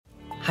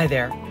Hi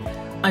there.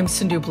 I'm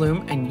Sindhu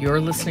Bloom, and you're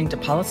listening to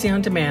Policy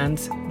on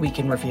Demand's Week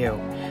in Review,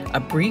 a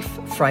brief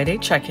Friday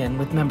check-in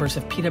with members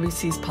of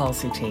PwC's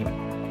policy team.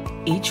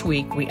 Each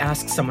week, we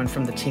ask someone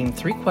from the team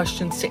 3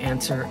 questions to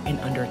answer in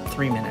under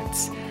 3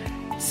 minutes.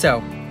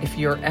 So, if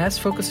you're as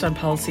focused on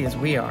policy as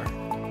we are,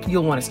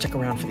 you'll want to stick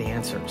around for the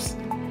answers.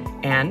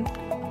 And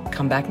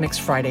come back next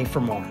Friday for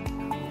more.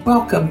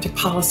 Welcome to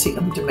Policy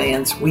on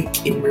Demand's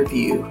Week in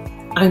Review.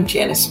 I'm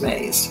Janice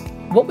Mays.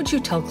 What would you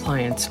tell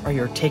clients are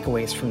your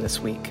takeaways from this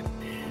week?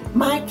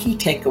 My key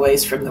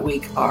takeaways from the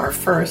week are,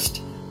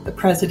 first, the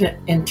President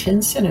and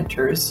 10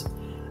 senators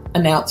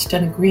announced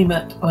an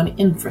agreement on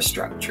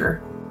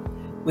infrastructure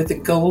with the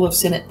goal of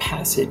Senate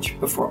passage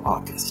before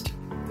August.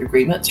 The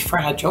agreement's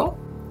fragile.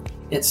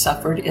 It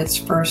suffered its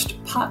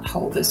first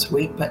pothole this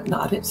week, but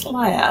not its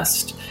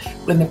last,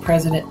 when the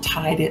President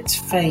tied its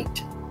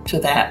fate to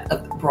that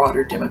of the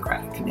broader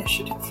Democratic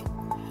initiative.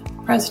 The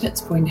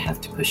President's going to have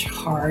to push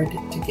hard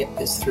to get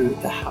this through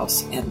the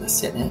House and the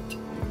Senate.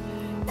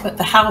 But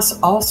the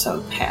House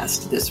also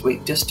passed this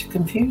week, just to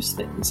confuse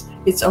things,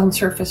 its own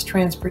Surface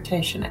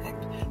Transportation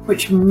Act,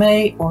 which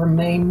may or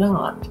may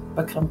not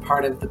become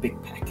part of the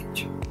big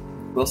package.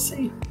 We'll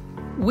see.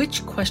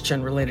 Which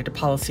question related to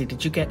policy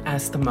did you get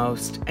asked the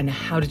most, and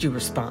how did you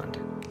respond?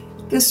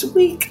 This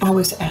week, I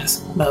was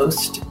asked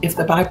most if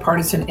the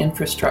bipartisan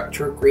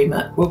infrastructure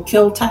agreement will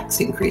kill tax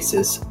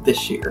increases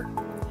this year.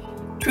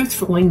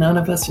 Truthfully, none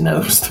of us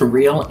knows the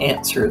real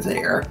answer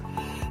there.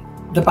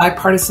 The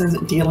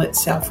bipartisan deal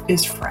itself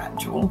is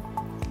fragile,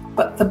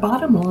 but the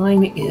bottom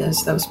line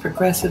is those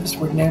progressives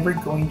were never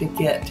going to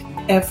get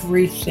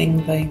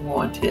everything they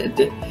wanted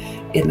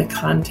in the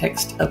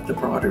context of the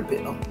broader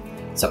bill.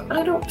 So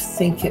I don't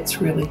think it's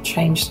really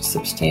changed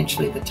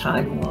substantially the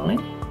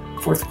timeline,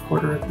 fourth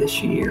quarter of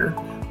this year,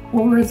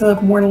 or the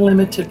more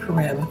limited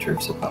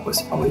parameters of what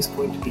was always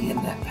going to be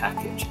in that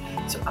package.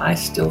 So I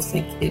still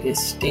think it is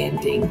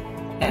standing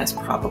as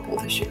probable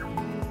this year.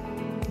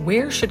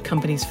 Where should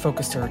companies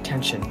focus their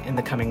attention in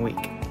the coming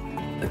week?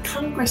 The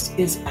Congress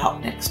is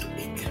out next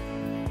week,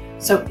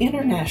 so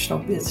international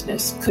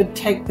business could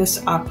take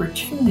this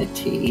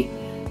opportunity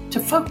to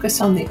focus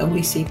on the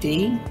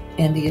OECD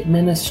and the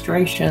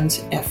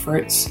administration's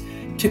efforts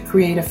to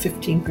create a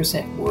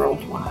 15%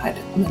 worldwide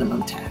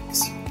minimum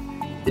tax.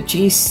 The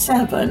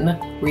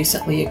G7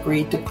 recently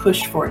agreed to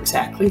push for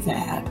exactly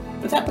that,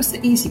 but that was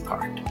the easy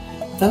part.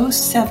 Those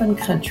 7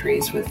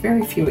 countries, with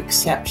very few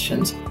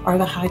exceptions, are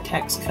the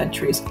high-tax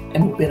countries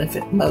and will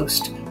benefit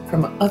most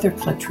from other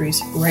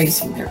countries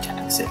raising their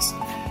taxes.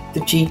 The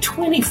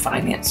G20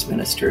 finance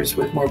ministers,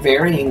 with more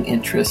varying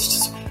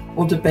interests,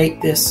 will debate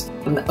this,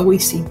 and the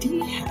OECD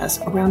has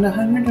around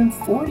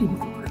 140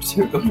 members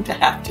who are going to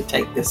have to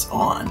take this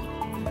on.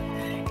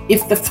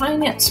 If the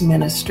finance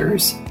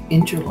ministers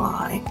in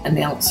July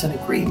announce an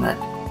agreement,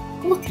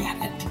 look at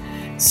it.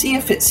 See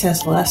if it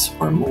says less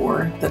or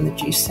more than the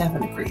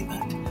G7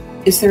 agreement.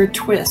 Is there a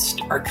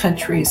twist? Are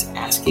countries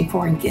asking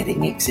for and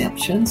getting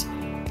exemptions?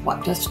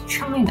 What does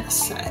China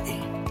say?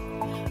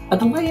 A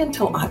delay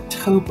until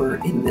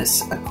October in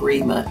this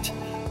agreement,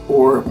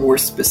 or more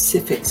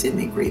specifics in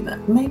the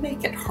agreement, may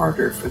make it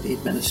harder for the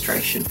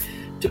administration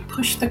to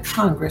push the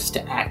Congress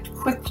to act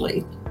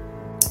quickly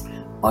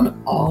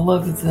on all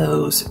of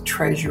those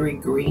Treasury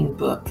Green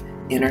Book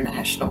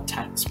international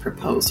tax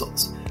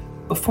proposals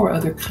before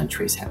other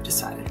countries have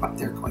decided what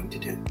they're going to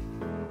do.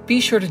 Be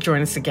sure to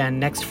join us again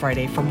next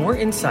Friday for more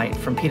insight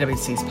from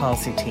PwC's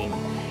policy team.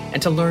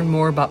 And to learn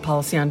more about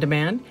Policy on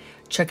Demand,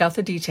 check out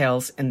the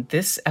details in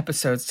this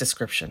episode's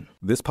description.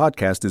 This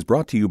podcast is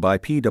brought to you by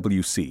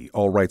PwC,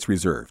 all rights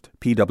reserved.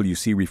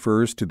 PwC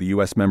refers to the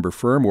U.S. member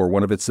firm or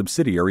one of its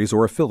subsidiaries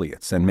or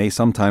affiliates and may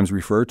sometimes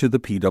refer to the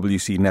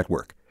PwC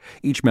network.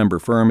 Each member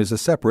firm is a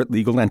separate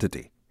legal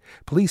entity.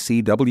 Please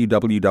see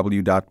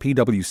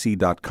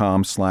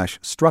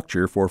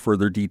www.pwc.com/structure for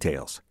further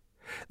details.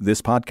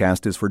 This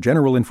podcast is for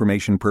general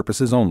information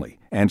purposes only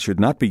and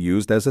should not be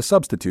used as a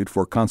substitute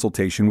for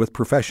consultation with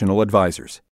professional advisors.